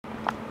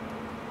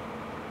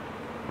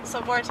So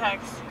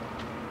Vortex,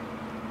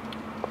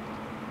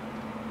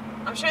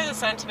 I'm sure the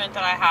sentiment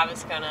that I have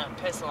is going to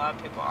piss a lot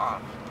of people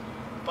off,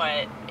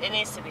 but it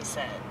needs to be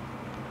said.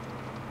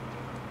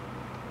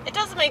 It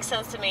doesn't make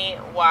sense to me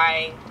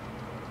why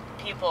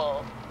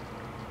people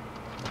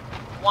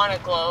want to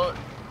gloat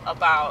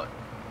about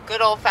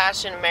good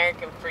old-fashioned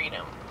American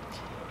freedom.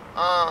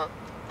 A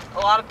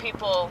lot of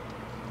people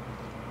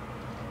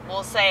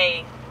will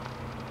say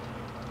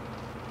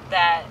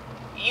that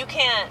you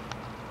can't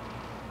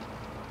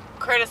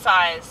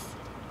criticize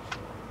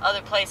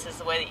other places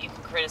the way that you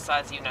can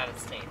criticize the United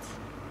States.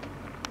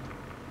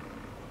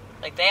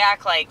 Like, they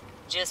act like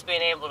just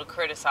being able to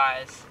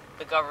criticize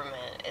the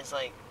government is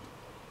like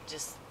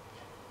just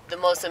the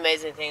most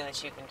amazing thing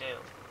that you can do.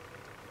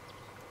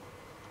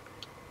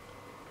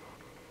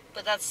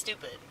 But that's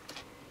stupid,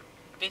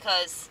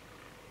 because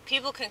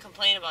people can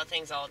complain about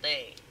things all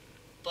day,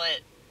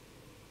 but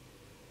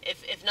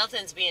if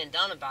nothing's being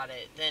done about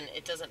it, then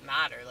it doesn't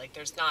matter. Like,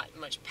 there's not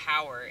much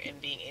power in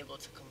being able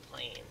to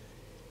complain,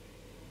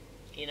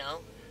 you know?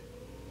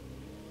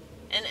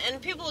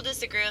 And people will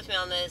disagree with me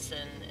on this,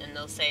 and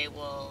they'll say,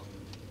 well,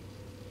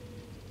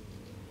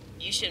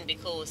 you shouldn't be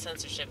cool with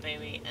censorship,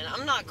 Amy. And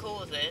I'm not cool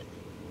with it,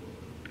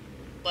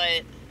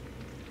 but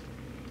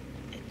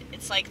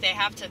it's like they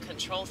have to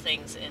control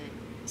things in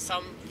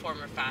some form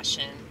or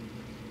fashion,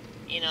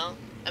 you know?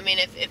 I mean,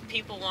 if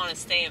people want to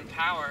stay in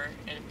power,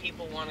 and if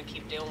people want to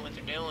keep doing what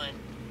they're doing,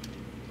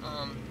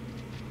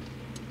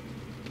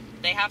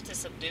 they have to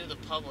subdue the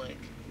public,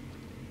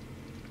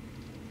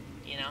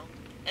 you know?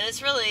 And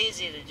it's really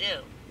easy to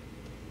do,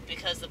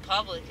 because the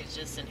public is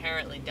just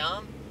inherently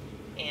dumb,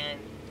 and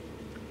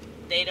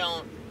they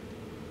don't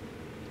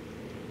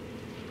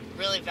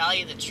really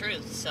value the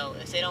truth. So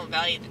if they don't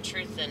value the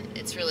truth, then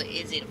it's really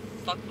easy to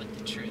fuck with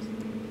the truth.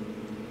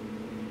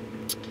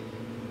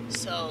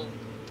 So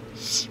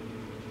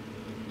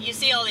you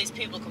see all these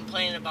people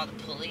complaining about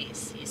the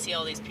police. You see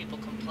all these people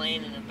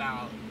complaining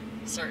about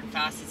certain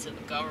facets of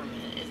the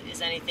government.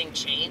 Is anything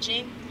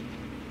changing?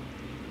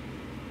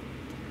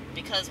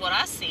 Because what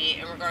I see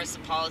in regards to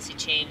policy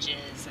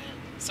changes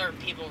and certain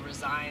people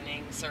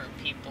resigning, certain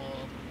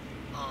people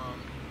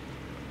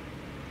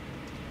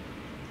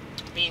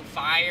being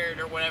fired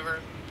or whatever,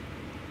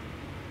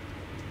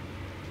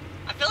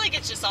 I feel like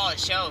it's just all a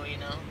show, you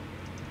know?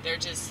 They're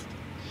just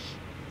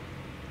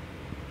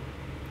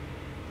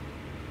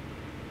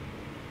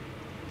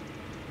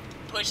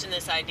pushing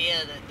this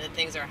idea that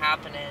things are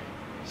happening.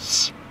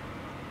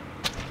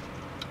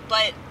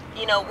 But,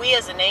 you know, we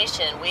as a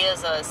nation, we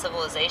as a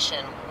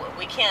civilization,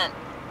 we can't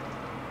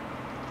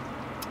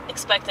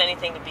expect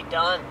anything to be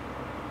done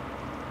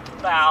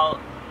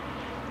about,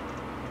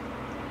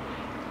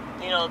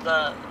 you know,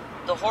 the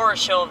horror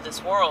show of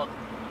this world.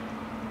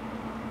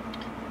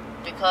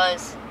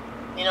 Because,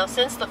 you know,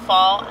 since the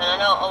fall, and I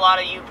know a lot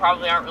of you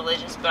probably aren't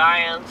religious, but I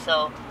am,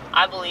 so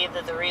I believe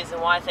that the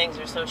reason why things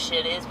are so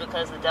shit is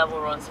because the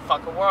devil runs the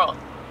fucking world.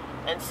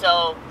 And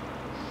so,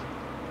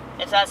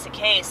 if that's the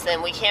case,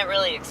 then we can't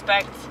really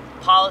expect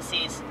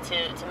policies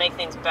to make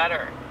things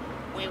better.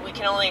 We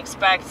can only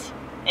expect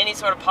any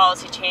sort of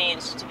policy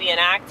change to be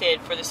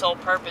enacted for the sole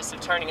purpose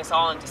of turning us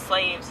all into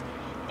slaves.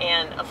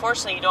 And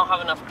unfortunately, you don't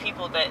have enough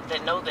people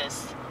that know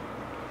this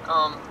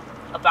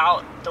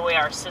about the way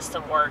our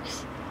system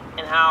works,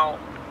 and how,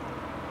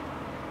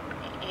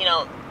 you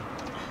know,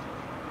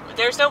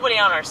 there's nobody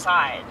on our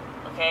side,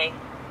 okay?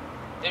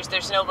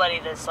 There's nobody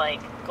that's,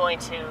 like, going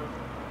to,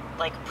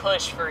 like,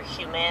 push for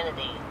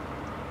humanity,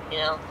 you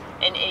know?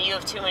 And you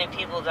have too many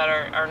people that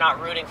are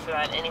not rooting for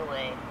that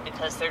anyway,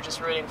 because they're just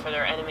rooting for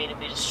their enemy to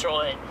be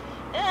destroyed.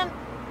 And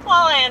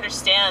while I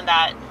understand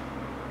that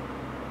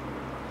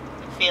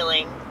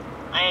feeling,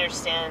 I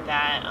understand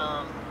that,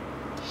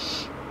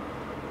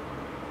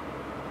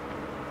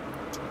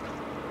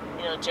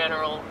 you know,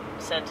 general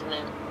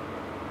sentiment.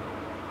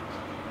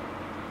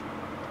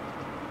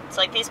 It's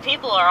like these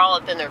people are all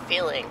up in their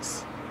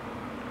feelings.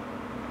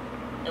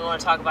 They want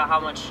to talk about how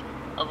much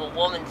of a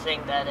woman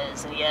thing that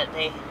is, and yet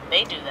they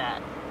do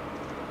that.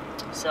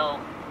 So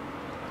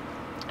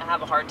I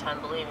have a hard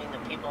time believing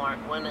that people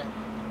aren't women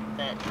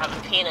that have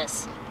a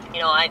penis.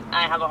 You know, I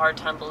have a hard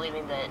time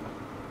believing that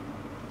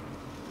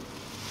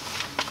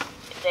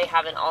they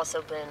haven't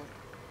also been,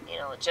 you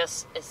know,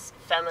 just as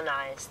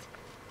feminized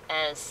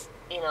as,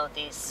 you know,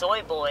 these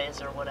soy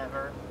boys or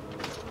whatever.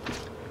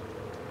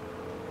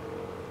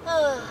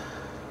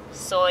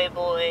 Soy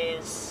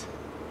boys,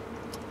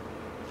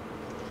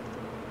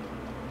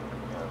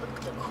 you know,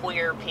 the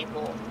queer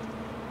people.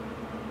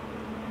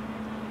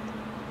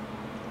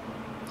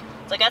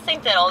 It's like, I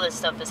think that all this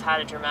stuff has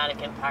had a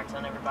dramatic impact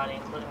on everybody,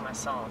 including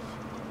myself.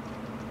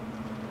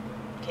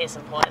 Case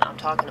in point, I'm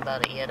talking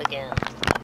about it yet again.